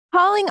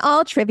Calling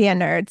all trivia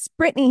nerds,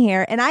 Brittany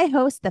here, and I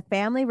host the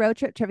Family Road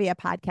Trip Trivia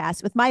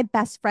podcast with my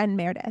best friend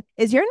Meredith.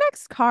 Is your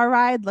next car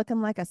ride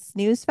looking like a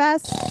snooze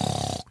fest?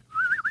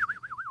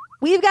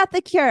 We've got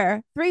the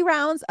cure. 3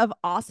 rounds of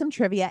awesome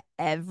trivia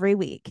every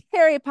week.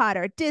 Harry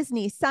Potter,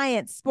 Disney,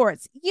 science,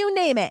 sports, you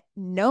name it.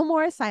 No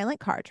more silent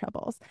car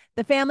troubles.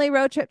 The Family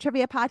Road Trip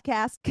Trivia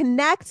podcast.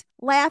 Connect,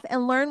 laugh,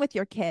 and learn with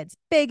your kids,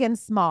 big and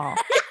small.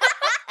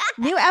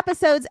 New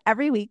episodes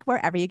every week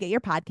wherever you get your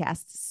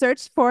podcasts.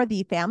 Search for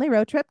the Family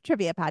Road Trip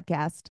Trivia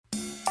Podcast.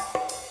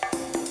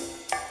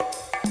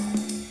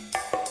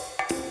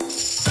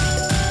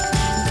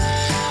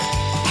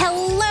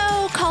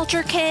 Hello,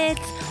 Culture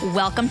Kids.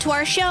 Welcome to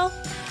our show.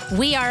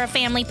 We are a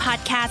family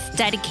podcast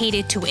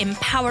dedicated to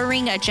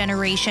empowering a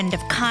generation of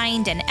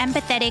kind and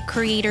empathetic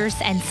creators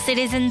and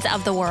citizens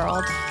of the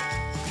world.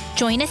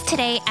 Join us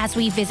today as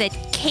we visit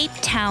Cape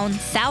Town,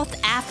 South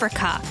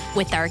Africa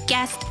with our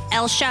guest,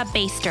 Elsha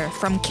Baster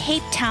from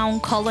Cape Town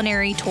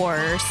Culinary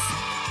Tours.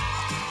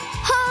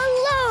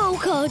 Hello,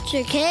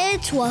 Culture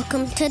Kids.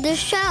 Welcome to the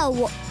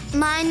show.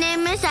 My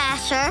name is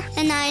Asher,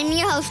 and I am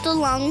your host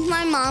along with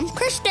my mom,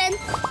 Kristen.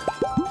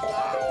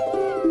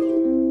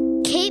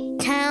 Cape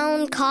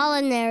Town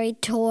Culinary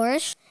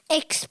Tours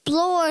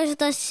explores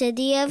the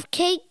city of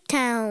Cape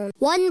Town,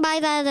 one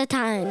bite at a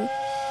time.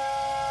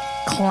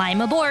 Climb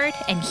aboard,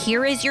 and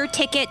here is your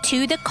ticket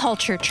to the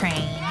Culture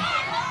Train.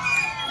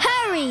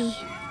 Hurry!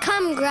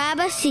 Come grab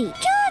a seat.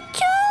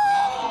 Choo-choo!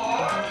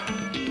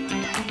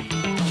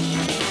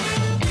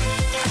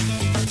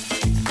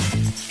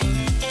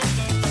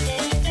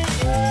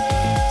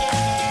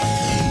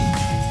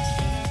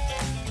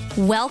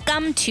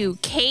 Welcome to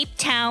Cape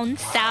Town,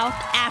 South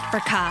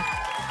Africa.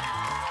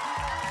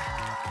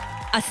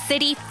 A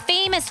city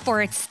famous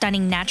for its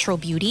stunning natural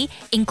beauty,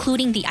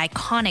 including the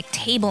iconic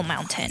Table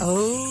Mountain.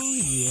 Oh,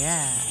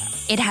 yeah.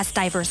 It has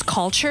diverse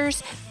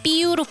cultures,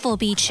 beautiful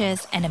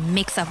beaches, and a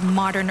mix of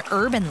modern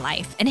urban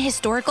life and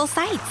historical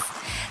sites.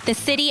 The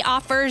city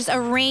offers a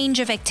range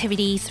of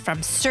activities from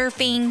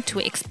surfing to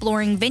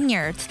exploring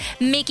vineyards,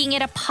 making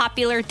it a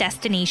popular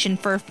destination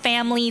for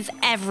families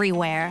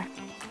everywhere.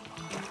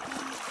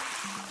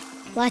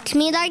 Let's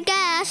meet our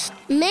guest,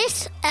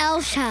 Miss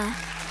Elsha.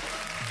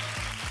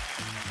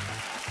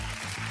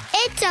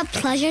 It's a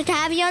pleasure to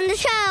have you on the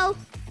show.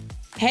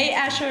 Hey,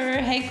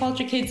 Asher. Hey,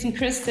 Culture Kids and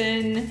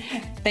Kristen.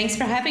 Thanks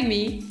for having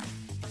me.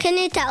 Can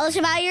you tell us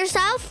about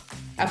yourself?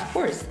 Of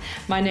course.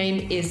 My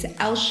name is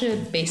Elsha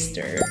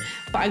Baster.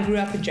 I grew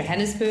up in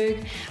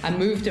Johannesburg. I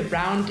moved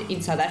around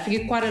in South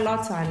Africa quite a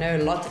lot, so I know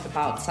a lot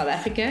about South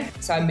Africa.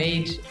 So I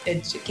made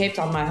Cape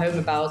Town my home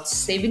about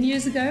 7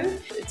 years ago.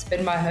 It's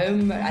been my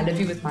home. I live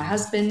here with my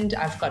husband.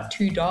 I've got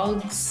 2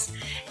 dogs.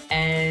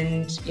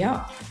 And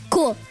yeah.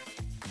 Cool.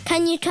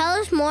 Can you tell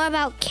us more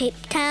about Cape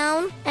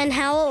Town and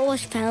how it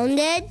was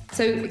founded?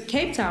 So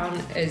Cape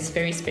Town is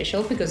very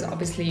special because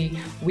obviously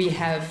we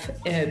have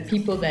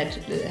people that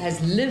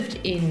has lived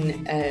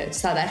in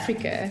South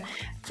Africa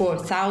for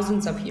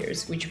thousands of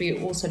years, which we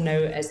also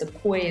know as the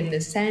Khoi and the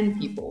San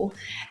people.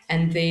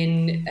 And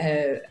then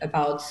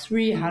about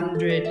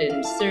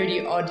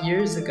 330 odd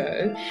years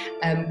ago,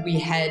 we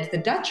had the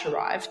Dutch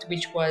arrived,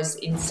 which was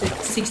in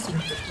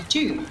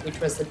 1652, which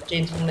was a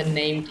gentleman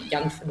named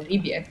Jan van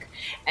Riebeeck.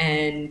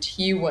 And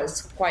he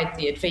was quite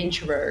the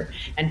adventurer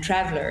and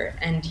traveler.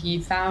 And he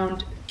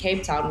found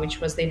Cape Town,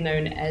 which was then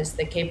known as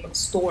the Cape of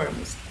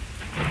Storms.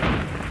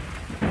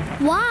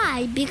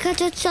 Why?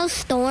 Because it's so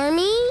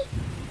stormy?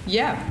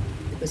 Yeah,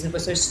 because it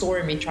was so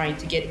stormy trying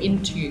to get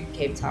into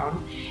Cape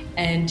Town.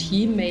 And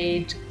he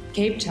made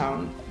Cape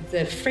Town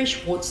the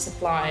fresh water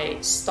supply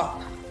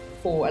stop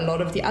for a lot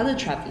of the other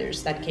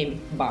travelers that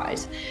came by.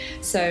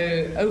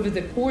 So over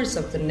the course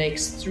of the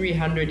next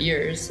 300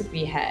 years,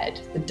 we had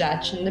the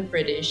Dutch and the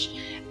British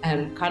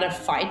kind of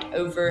fight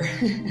over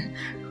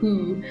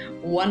who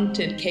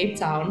wanted Cape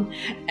Town.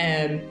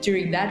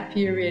 During that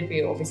period,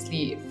 we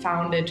obviously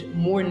founded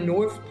more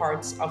north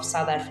parts of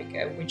South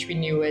Africa, which we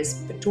knew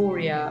as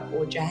Pretoria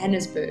or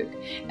Johannesburg,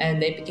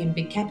 and they became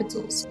big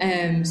capitals.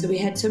 So we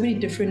had so many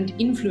different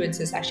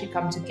influences actually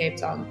come to Cape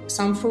Town,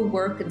 some for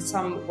work and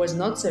some was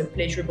not so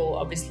pleasurable,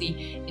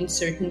 obviously, in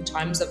certain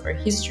times of our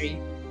history.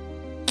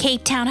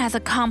 Cape Town has a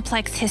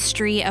complex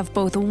history of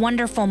both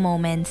wonderful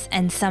moments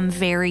and some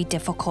very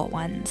difficult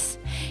ones.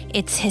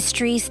 Its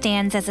history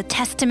stands as a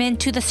testament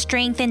to the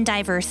strength and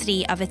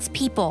diversity of its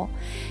people.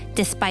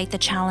 Despite the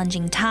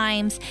challenging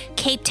times,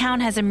 Cape Town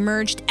has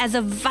emerged as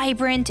a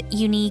vibrant,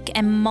 unique,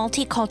 and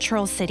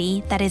multicultural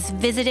city that is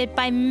visited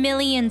by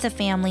millions of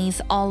families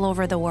all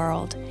over the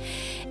world.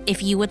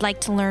 If you would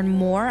like to learn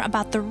more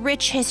about the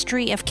rich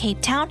history of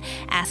Cape Town,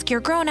 ask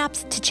your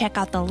grown-ups to check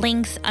out the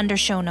links under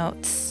show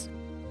notes.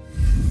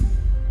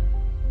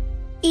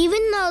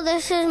 Even though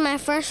this is my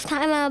first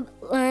time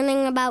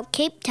learning about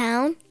Cape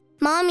Town,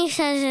 Mommy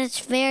says it's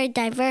very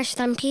diverse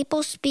and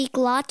people speak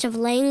lots of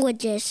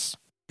languages.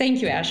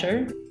 Thank you,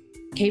 Asher.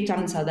 Cape Town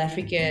in South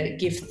Africa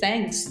give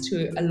thanks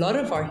to a lot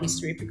of our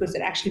history because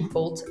it actually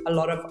built a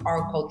lot of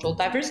our cultural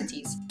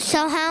diversities.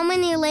 So how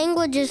many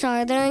languages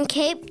are there in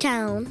Cape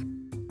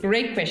Town?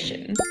 Great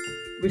question.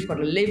 we've got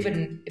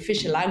 11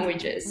 official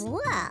languages.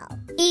 Wow.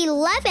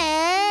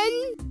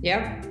 11?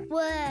 Yep.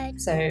 What?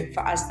 So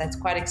for us, that's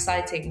quite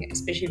exciting,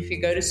 especially if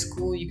you go to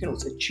school, you can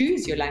also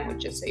choose your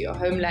languages. So your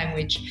home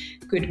language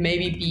could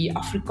maybe be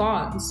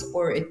Afrikaans,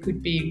 or it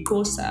could be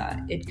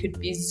Xhosa, it could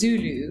be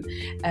Zulu.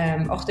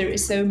 There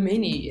is so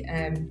many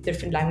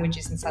different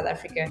languages in South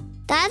Africa.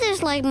 That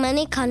is like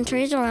many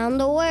countries around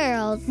the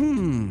world.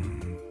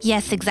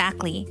 Yes,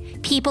 exactly.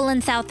 People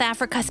in South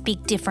Africa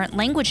speak different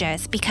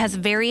languages because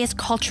various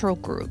cultural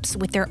groups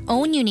with their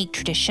own unique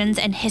traditions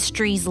and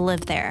histories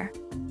live there.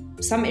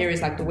 Some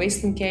areas like the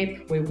Western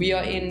Cape, where we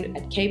are in,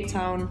 at Cape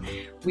Town,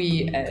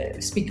 we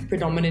speak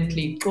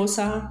predominantly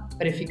Xhosa.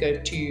 But if you go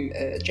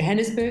to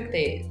Johannesburg,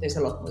 there's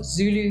a lot more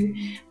Zulu.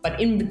 But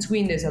in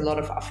between, there's a lot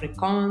of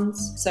Afrikaans.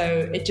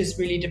 So it just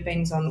really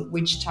depends on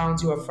which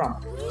towns you are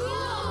from.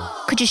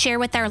 Could you share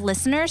with our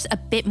listeners a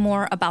bit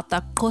more about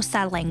the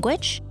Xhosa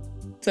language?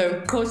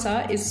 So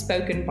Xhosa is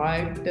spoken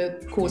by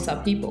the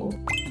Xhosa people.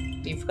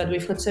 We've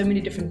got so many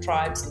different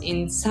tribes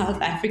in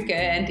South Africa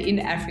and in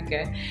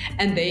Africa,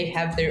 and they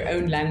have their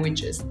own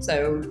languages.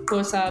 So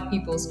Xhosa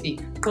people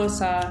speak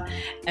Xhosa,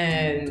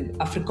 and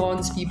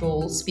Afrikaans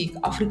people speak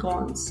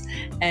Afrikaans,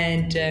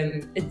 and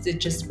it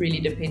just really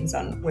depends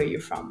on where you're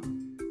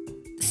from.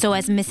 So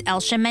as Miss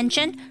Elsha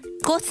mentioned,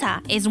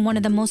 Xhosa is one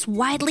of the most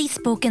widely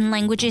spoken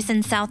languages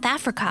in South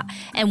Africa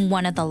and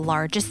one of the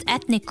largest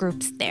ethnic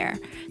groups there.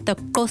 The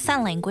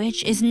Xhosa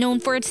language is known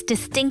for its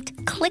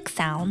distinct click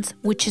sounds,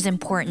 which is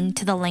important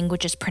to the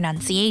language's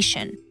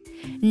pronunciation.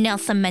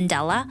 Nelson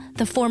Mandela,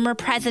 the former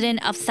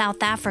president of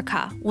South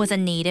Africa, was a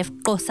native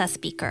Xhosa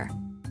speaker.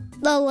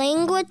 The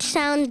language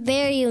sounds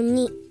very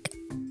unique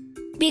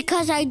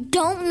because I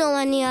don't know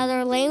any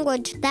other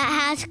language that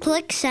has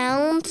click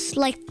sounds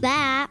like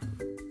that.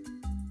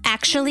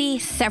 Actually,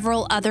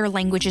 several other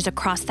languages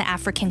across the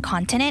African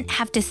continent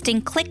have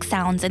distinct click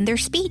sounds in their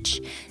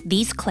speech.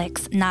 These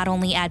clicks not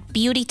only add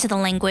beauty to the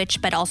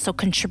language, but also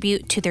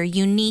contribute to their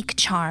unique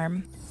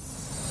charm.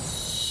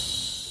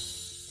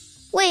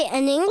 Wait,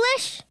 in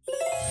English?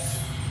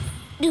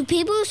 Do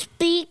people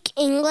speak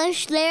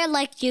English there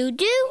like you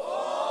do?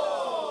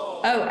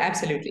 Oh,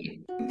 absolutely.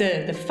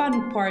 The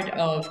fun part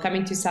of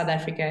coming to South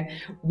Africa,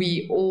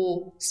 we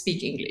all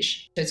speak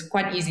English. So it's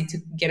quite easy to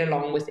get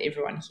along with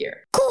everyone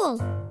here. Cool.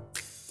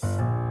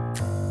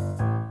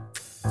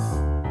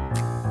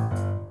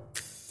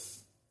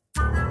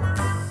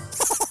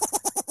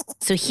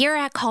 So here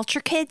at Culture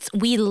Kids,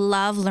 we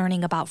love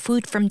learning about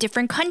food from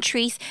different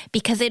countries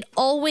because it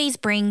always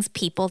brings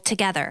people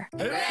together.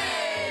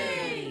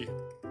 Hooray!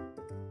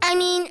 I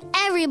mean,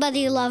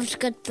 everybody loves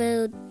good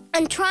food.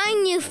 And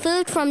trying new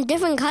food from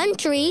different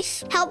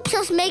countries helps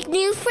us make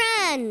new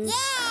friends.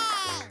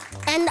 Yeah!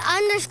 And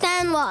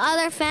understand what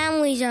other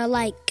families are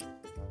like.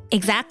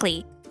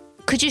 Exactly.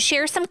 Could you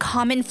share some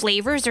common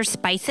flavors or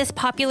spices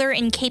popular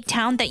in Cape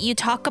Town that you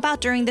talk about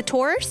during the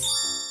tours?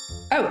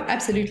 Oh,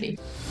 absolutely.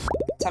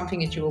 Something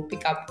that you will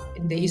pick up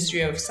in the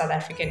history of South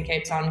Africa and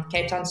Cape Town.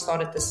 Cape Town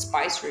started the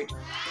spice route.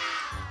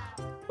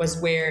 Was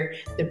where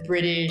the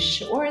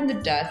British or in the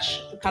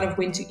Dutch kind of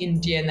went to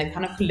India and they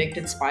kind of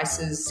collected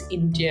spices,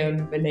 India,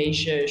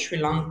 Malaysia, Sri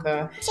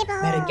Lanka,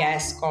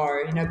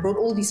 Madagascar, brought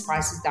all these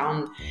spices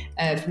down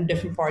from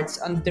different parts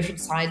on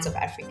different sides of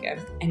Africa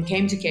and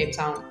came to Cape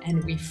Town,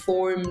 and we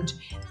formed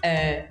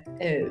a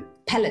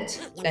palette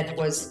that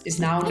is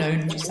now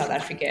known to South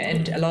Africa.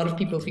 And a lot of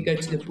people, if you go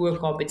to the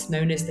Boerkaap, it's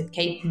known as the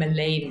Cape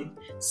Malayan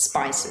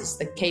spices,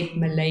 the Cape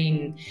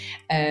Malayan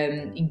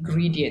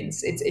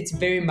ingredients. It's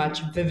very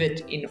much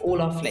vivid in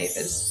all our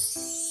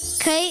flavors.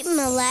 Cape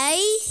Malay?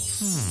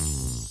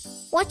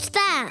 What's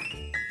that?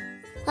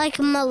 Like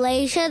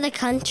Malaysia, the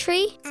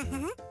country?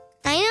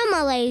 I know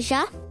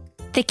Malaysia.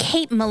 The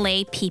Cape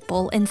Malay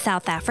people in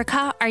South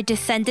Africa are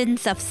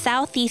descendants of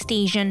Southeast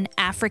Asian,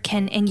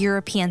 African, and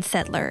European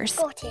settlers.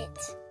 Got it.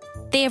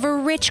 They have a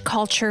rich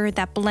culture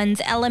that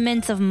blends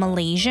elements of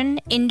Malaysian,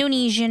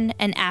 Indonesian,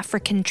 and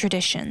African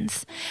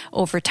traditions.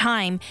 Over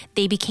time,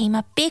 they became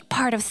a big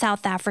part of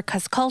South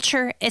Africa's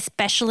culture,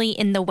 especially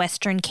in the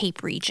Western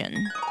Cape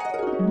region.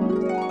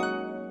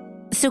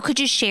 So could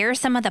you share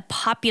some of the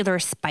popular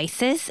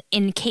spices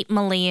in Cape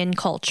Malayan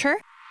culture?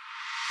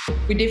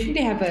 We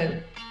definitely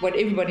have what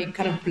everybody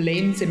kind of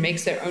blends and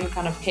makes their own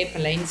kind of Cape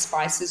Malayan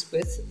spices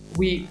with.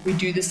 We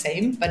do the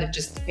same, but it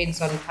just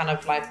depends on kind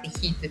of like the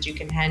heat that you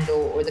can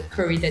handle or the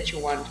curry that you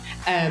want.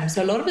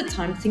 So a lot of the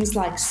time, things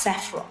like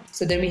saffron.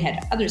 So then we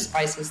had other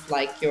spices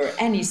like your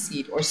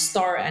aniseed or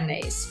star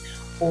anise,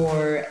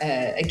 or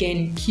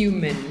again,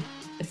 cumin,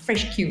 the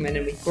fresh cumin,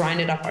 and we grind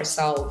it up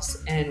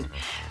ourselves. And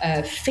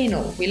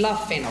fennel, we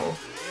love fennel.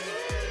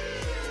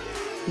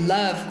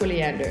 Love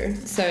coriander,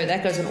 so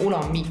that goes on all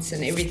our meats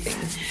and everything.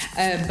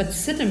 But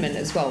cinnamon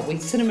as well.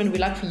 Cinnamon we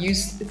like to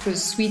use for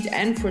sweet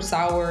and for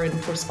sour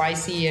and for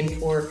spicy and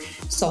for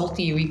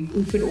salty. We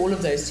put all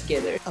of those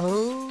together.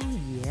 Oh,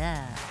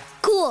 yeah.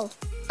 Cool.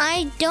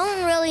 I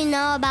don't really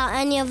know about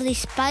any of these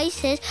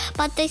spices,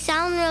 but they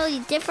sound really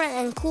different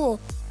and cool.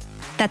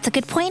 That's a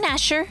good point,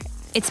 Asher.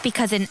 It's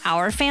because in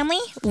our family,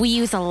 we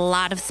use a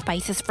lot of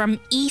spices from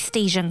East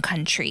Asian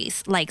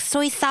countries like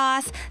soy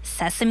sauce,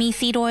 sesame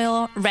seed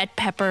oil, red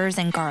peppers,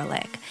 and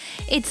garlic.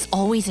 It's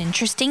always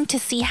interesting to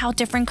see how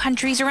different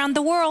countries around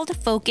the world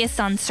focus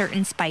on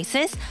certain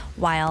spices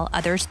while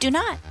others do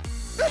not.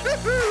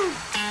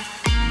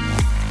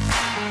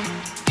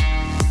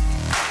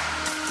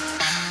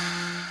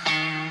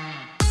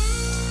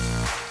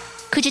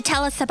 Could you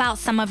tell us about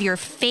some of your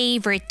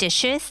favorite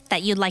dishes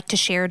that you'd like to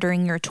share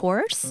during your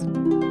tours?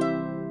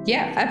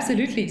 Yeah,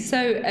 absolutely.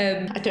 So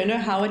I don't know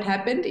how it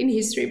happened in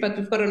history, but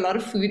we've got a lot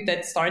of food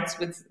that starts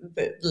with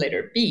the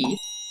letter B.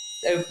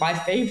 So my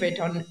favorite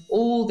on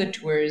all the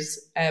tours,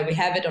 we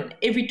have it on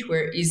every tour,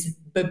 is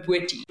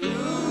bobotie.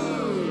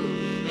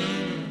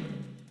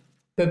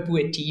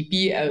 Bobotie,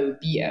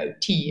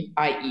 B-O-B-O-T-I-E.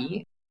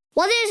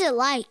 What is it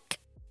like?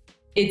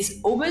 It's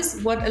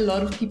almost what a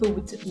lot of people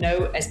would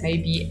know as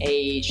maybe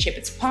a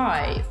shepherd's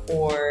pie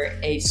or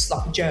a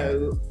sloppy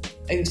joe.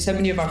 So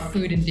many of our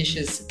food and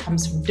dishes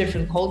comes from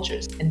different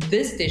cultures. And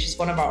this dish is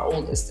one of our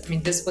oldest. I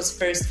mean, this was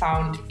first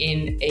found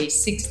in a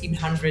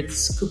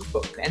 1600s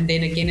cookbook and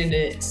then again in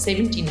a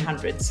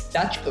 1700s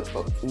Dutch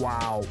cookbook.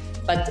 Wow.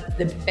 But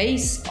the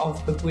base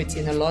of bobotie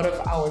and a lot of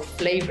our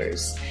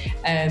flavors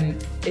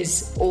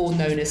is all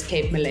known as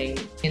Cape Malay.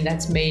 And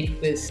that's made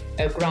with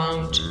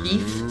ground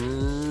beef.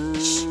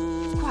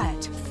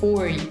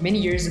 For many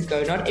years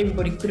ago, not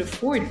everybody could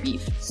afford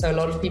beef. So a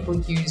lot of people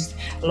used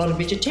a lot of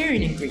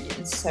vegetarian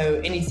ingredients. So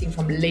anything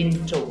from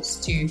lentils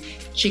to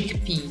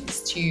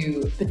chickpeas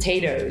to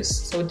potatoes.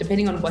 So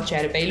depending on what you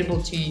had available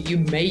to you, you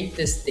made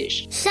this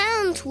dish.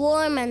 Sounds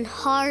warm and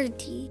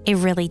hearty. It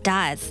really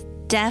does.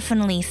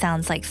 Definitely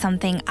sounds like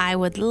something I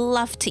would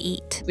love to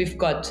eat. We've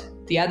got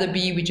the other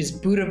B, which is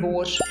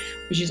boerewors,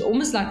 which is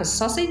almost like a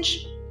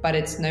sausage, but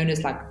it's known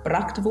as like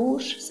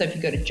bratwurst. So if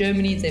you go to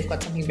Germany, they've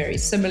got something very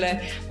similar,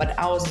 but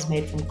ours is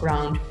made from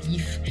ground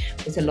beef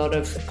with a lot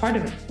of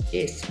cardamom,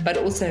 yes, but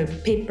also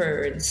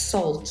pepper and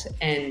salt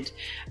and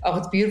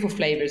it's beautiful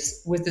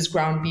flavors with this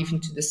ground beef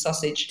into the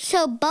sausage.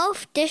 So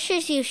both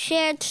dishes you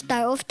shared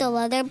start with the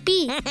letter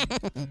B.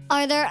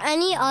 Are there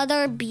any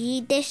other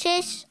B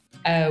dishes?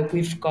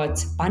 We've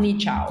got bunny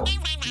chow.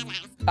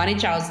 Bunny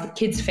chow is the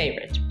kids'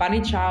 favorite. Bunny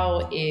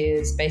chow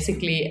is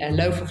basically a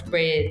loaf of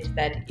bread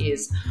that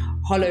is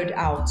hollowed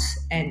out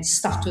and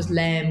stuffed with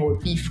lamb or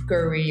beef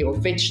curry or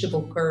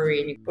vegetable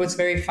curry. It's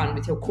very fun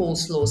with your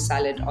coleslaw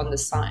salad on the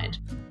side.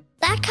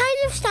 That kind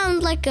of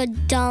sounds like a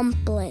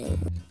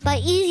dumpling, but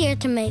easier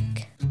to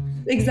make.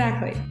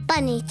 Exactly.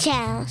 Bunny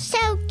chow,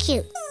 so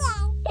cute.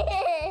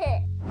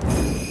 An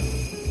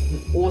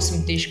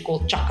awesome dish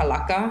called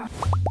chakalaka.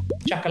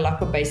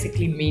 Chakalaka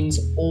basically means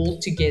all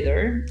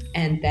together,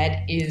 and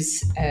that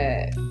is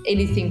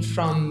anything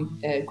from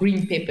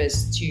green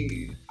peppers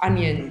to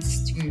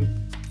onions to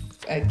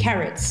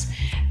carrots,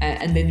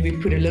 and then we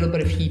put a little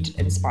bit of heat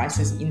and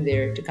spices in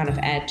there to kind of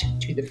add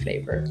to the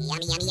flavor.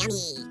 Yummy, yummy,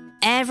 yummy.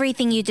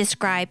 Everything you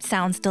described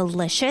sounds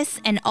delicious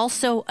and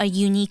also a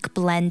unique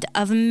blend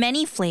of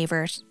many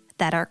flavors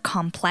that are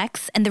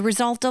complex and the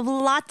result of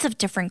lots of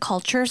different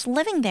cultures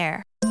living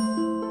there.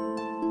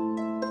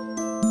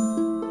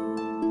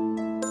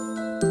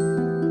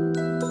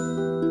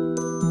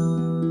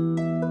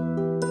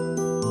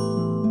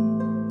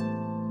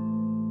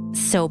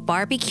 So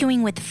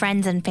barbecuing with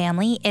friends and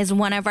family is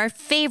one of our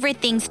favorite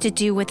things to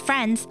do with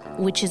friends,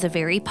 which is a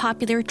very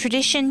popular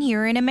tradition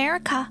here in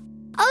America.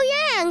 Oh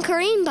yeah, and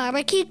Korean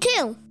barbecue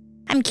too.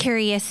 I'm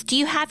curious, do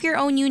you have your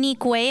own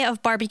unique way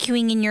of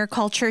barbecuing in your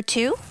culture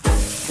too?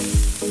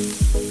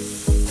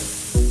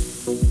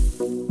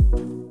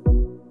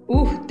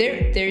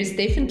 There is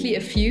definitely a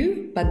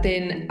few, but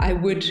then I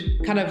would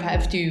kind of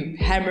have to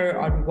hammer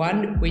on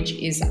one, which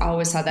is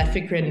our South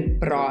African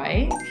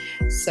braai.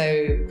 So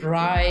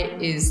braai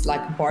is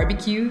like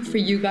barbecue for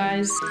you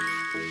guys,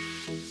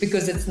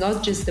 because it's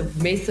not just the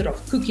method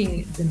of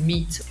cooking the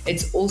meat,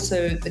 it's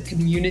also the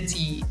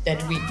community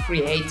that we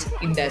create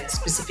in that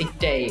specific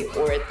day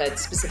or at that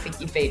specific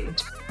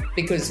event.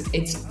 Because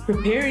it's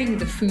preparing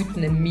the food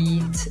and the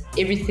meat,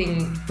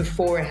 everything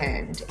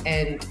beforehand,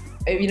 and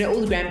all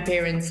the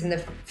grandparents and the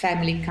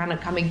family kind of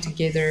coming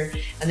together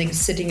and then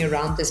sitting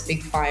around this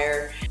big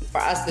fire.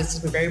 For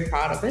us, we're very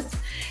proud of it.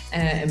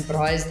 And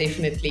braai is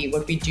definitely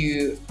what we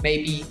do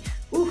maybe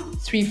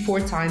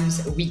 3-4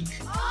 times a week.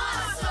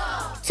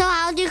 Awesome. So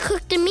how do you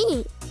cook the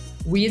meat?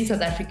 We in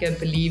South Africa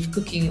believe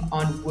cooking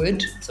on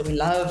wood. So we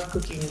love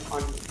cooking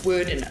on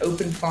wood and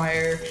open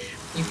fire.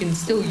 You can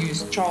still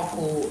use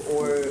charcoal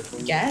or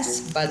gas,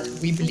 but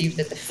we believe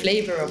that the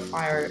flavor of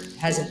fire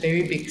has a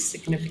very big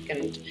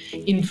significant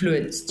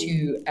influence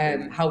to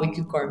how we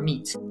cook our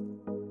meat.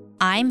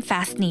 I'm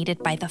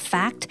fascinated by the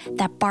fact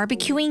that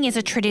barbecuing is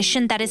a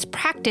tradition that is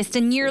practiced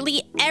in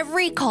nearly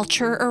every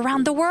culture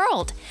around the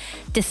world.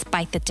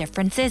 Despite the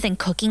differences in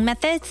cooking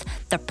methods,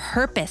 the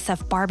purpose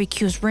of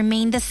barbecues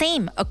remain the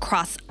same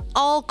across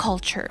all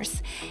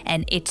cultures,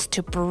 and it's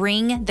to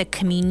bring the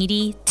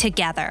community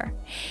together.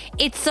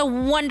 It's a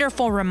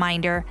wonderful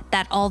reminder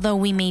that although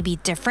we may be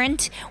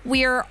different,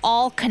 we are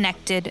all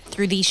connected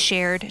through these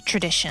shared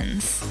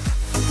traditions.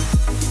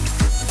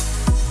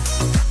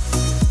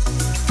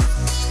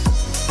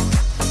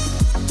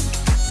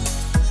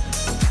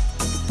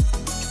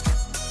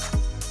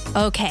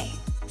 Okay,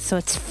 so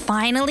it's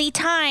finally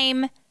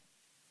time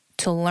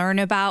to learn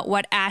about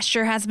what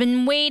Asher has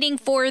been waiting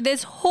for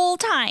this whole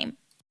time.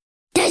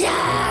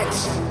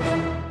 Desserts!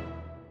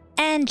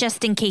 And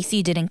just in case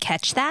you didn't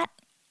catch that,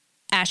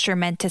 Asher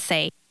meant to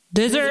say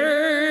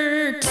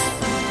dessert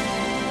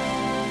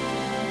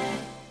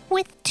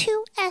with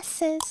 2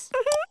 S's.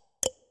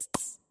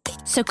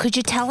 So could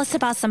you tell us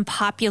about some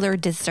popular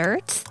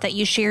desserts that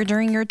you share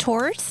during your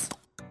tours?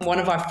 One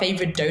of our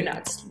favorite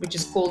donuts, which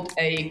is called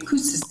a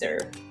Cuisine,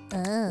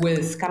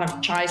 with kind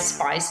of chai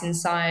spice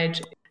inside.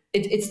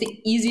 It's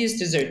the easiest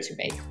dessert to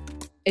make.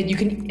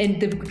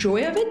 And the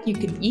joy of it, you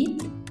can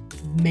eat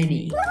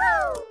many.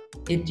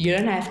 You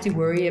don't have to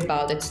worry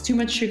about it's too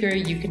much sugar.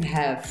 You can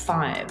have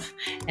 5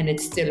 and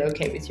it's still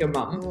okay with your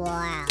mom.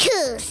 Wow.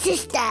 2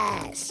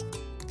 sisters.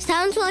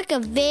 Sounds like a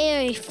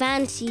very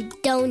fancy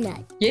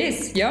donut.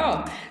 Yes,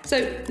 yeah.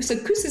 So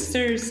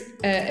Cousisters,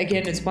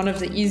 again, is one of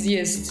the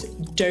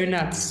easiest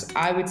donuts,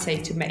 I would say,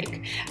 to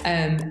make.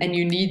 And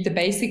you need the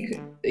basic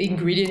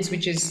ingredients,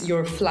 which is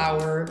your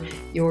flour,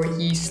 your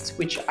yeast,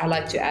 which I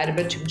like to add a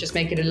bit to just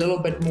make it a little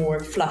bit more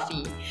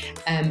fluffy,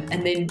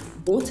 and then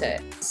water.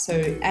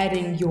 So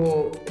adding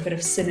a bit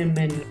of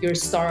cinnamon, your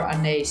star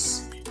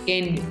anise.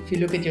 Again, if you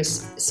look at your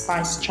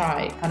spice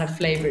chai kind of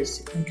flavors,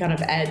 you can kind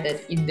of add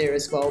that in there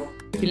as well.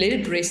 You let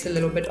it rest a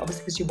little bit,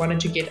 obviously, because you want it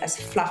to get as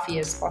fluffy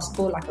as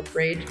possible, like a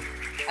bread.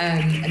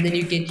 And then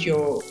you get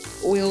your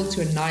oil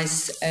to a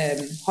nice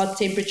hot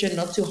temperature,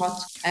 not too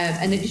hot.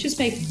 And then you just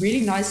make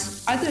really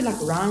nice, either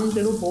like round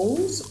little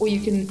balls, or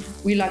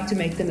we like to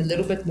make them a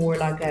little bit more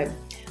like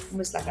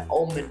almost like an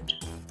almond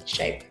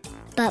shape.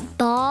 But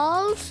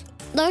balls?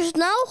 There's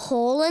no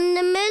hole in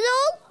the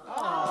middle?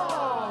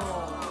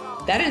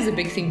 That is a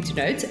big thing to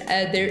note.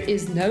 There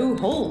is no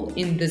hole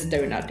in this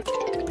donut.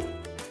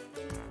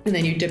 And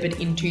then you dip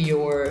it into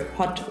your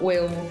hot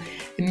oil.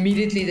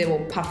 Immediately they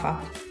will puff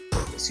up.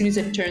 As soon as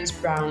it turns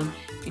brown,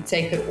 you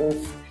take it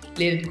off,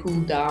 let it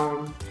cool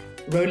down,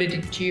 roll it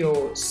into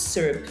your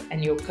syrup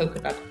and your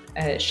coconut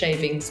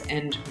shavings,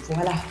 and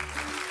voila.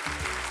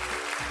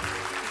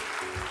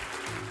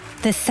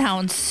 This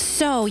sounds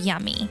so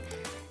yummy.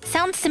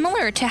 Sounds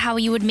similar to how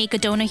you would make a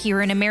donut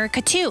here in America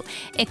too,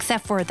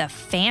 except for the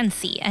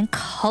fancy and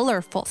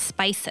colorful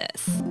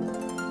spices.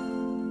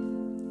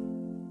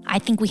 I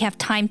think we have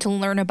time to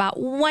learn about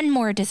one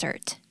more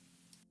dessert.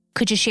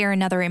 Could you share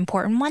another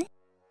important one?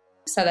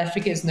 South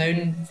Africa is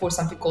known for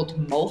something called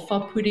malva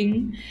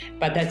pudding,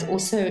 but it's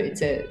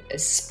a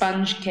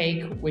sponge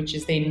cake which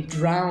is then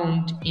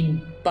drowned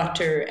in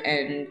butter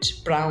and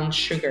brown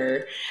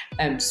sugar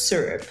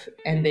syrup,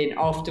 and then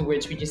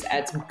afterwards we just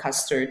add some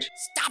custard.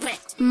 Stop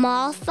it!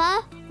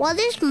 Malva? What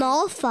is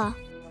malva?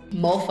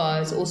 Malva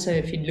is also,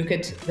 if you look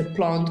at the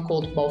plant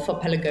called Malva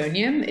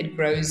pelargonium, it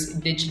grows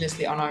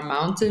indigenously on our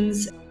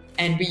mountains.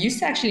 And we used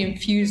to actually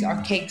infuse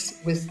our cakes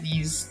with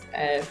these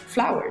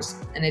flowers,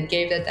 and it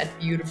gave that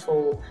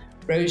beautiful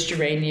rose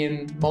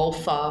geranium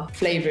malva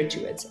flavor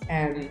to it.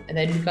 And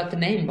then we got the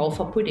name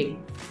malva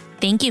pudding.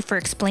 Thank you for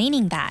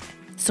explaining that.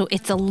 So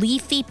it's a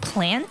leafy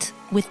plant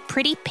with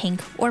pretty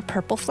pink or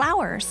purple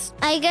flowers.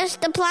 I guess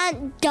the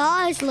plant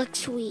does look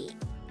sweet.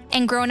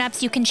 And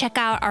grown-ups, you can check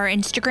out our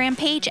Instagram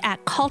page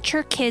at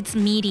Culture Kids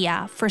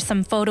Media for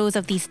some photos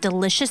of these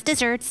delicious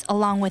desserts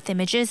along with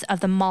images of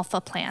the malva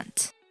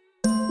plant.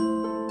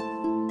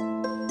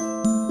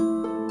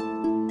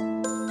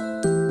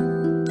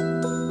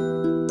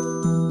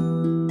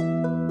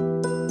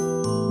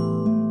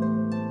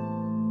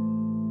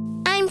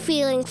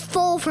 Feeling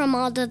full from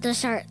all the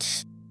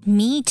desserts.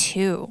 Me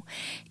too.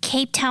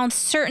 Cape Town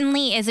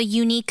certainly is a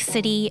unique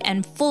city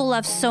and full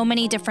of so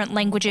many different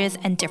languages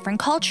and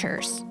different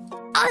cultures.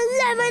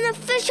 11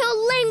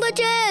 official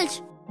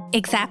languages!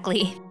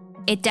 Exactly.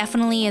 It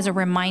definitely is a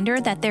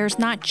reminder that there's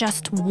not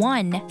just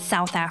one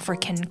South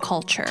African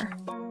culture.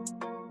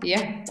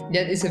 Yeah,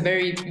 that is a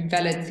very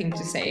valid thing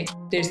to say.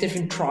 There's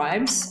different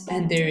tribes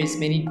and there is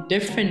many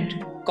different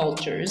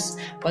cultures,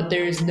 but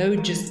there is no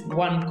just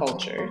one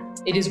culture.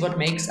 It is what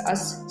makes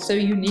us so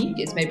unique.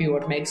 It's maybe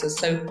what makes us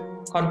so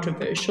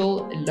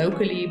controversial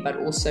locally, but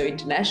also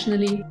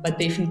internationally. But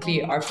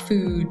definitely our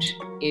food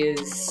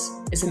is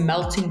a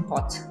melting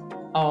pot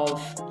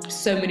of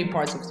so many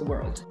parts of the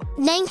world.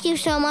 Thank you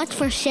so much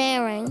for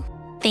sharing.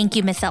 Thank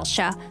you, Miss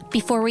Elsha.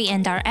 Before we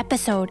end our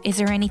episode, is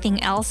there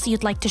anything else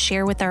you'd like to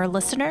share with our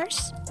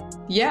listeners?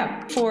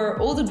 Yeah, for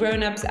all the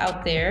grown-ups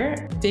out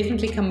there,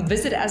 definitely come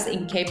visit us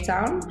in Cape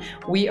Town.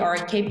 We are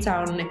Cape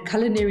Town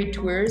Culinary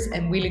Tours,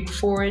 and we look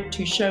forward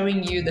to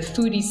showing you the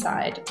foodie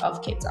side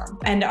of Cape Town.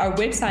 And our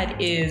website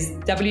is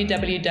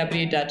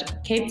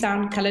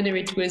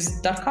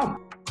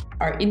www.capetownculinarytours.com.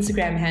 Our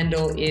Instagram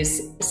handle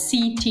is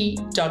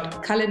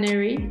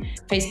ct.culinary.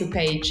 Facebook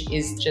page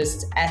is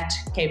just at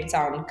Cape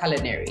Town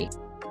Culinary.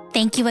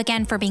 Thank you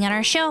again for being on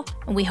our show.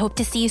 We hope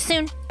to see you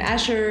soon.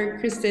 Asher,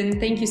 Kristen,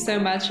 thank you so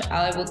much.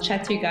 I will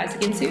chat to you guys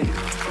again soon.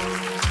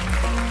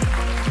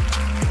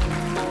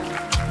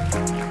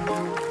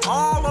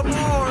 All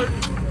aboard!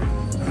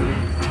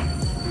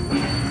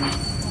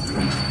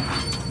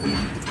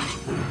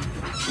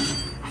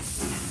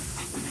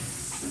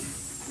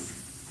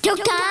 Joke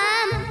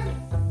time!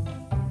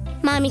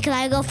 Mommy, can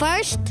I go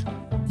first?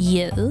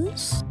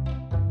 Yes?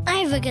 I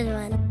have a good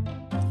one.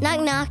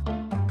 Knock knock.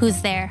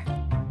 Who's there?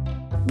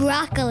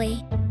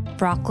 Broccoli.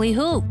 Broccoli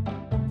who?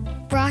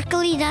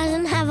 Broccoli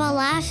doesn't have a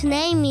last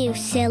name, you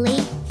silly.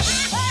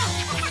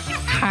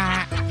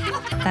 Ha,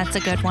 that's a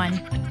good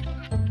one.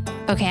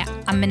 Okay,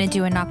 I'm gonna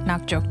do a knock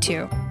knock joke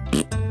too.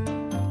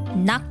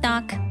 Knock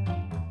knock.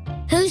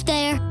 Who's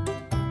there?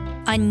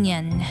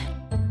 Onion.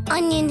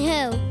 Onion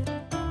who?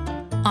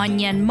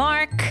 Onion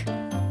Mark.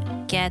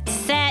 Get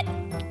set.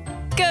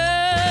 Go!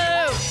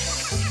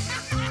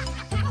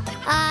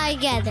 I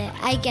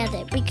get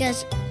it.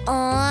 Because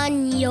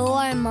on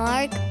your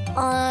mark,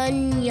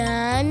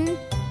 onion.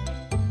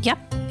 Yep,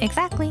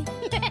 exactly.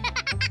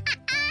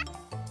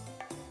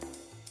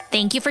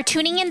 Thank you for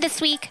tuning in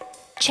this week.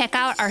 Check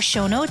out our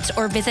show notes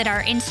or visit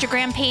our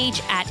Instagram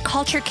page at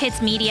Culture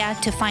Kids Media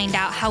to find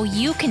out how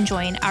you can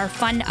join our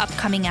fun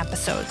upcoming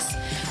episodes.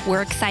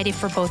 We're excited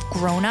for both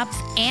grown-ups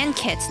and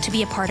kids to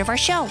be a part of our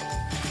show.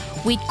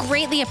 We'd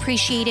greatly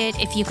appreciate it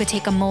if you could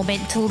take a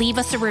moment to leave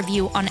us a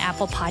review on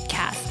Apple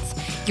Podcasts.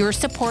 Your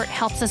support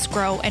helps us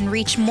grow and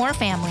reach more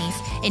families,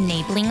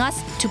 enabling us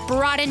to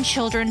broaden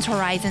children's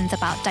horizons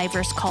about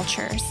diverse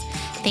cultures.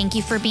 Thank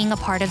you for being a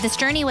part of this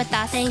journey with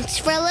us. Thanks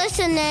for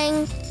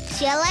listening.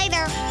 See you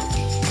later.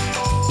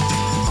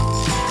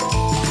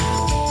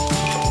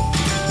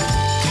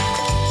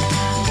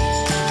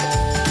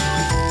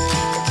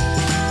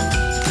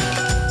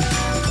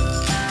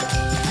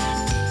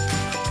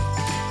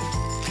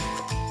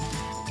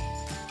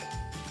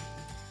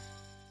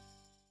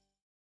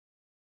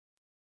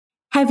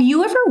 Have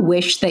you ever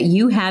wished that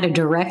you had a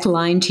direct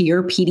line to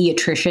your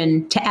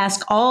pediatrician to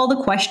ask all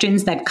the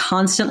questions that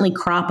constantly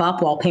crop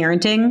up while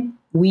parenting?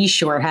 We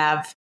sure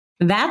have.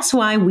 That's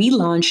why we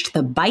launched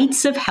the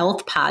Bites of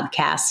Health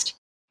podcast.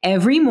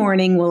 Every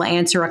morning, we'll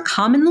answer a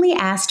commonly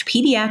asked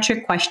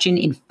pediatric question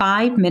in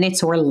 5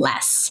 minutes or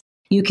less.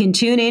 You can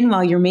tune in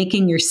while you're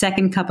making your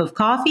second cup of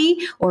coffee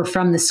or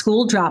from the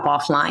school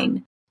drop-off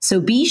line.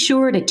 So be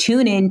sure to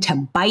tune in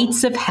to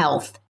Bites of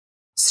Health,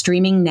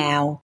 streaming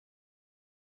now.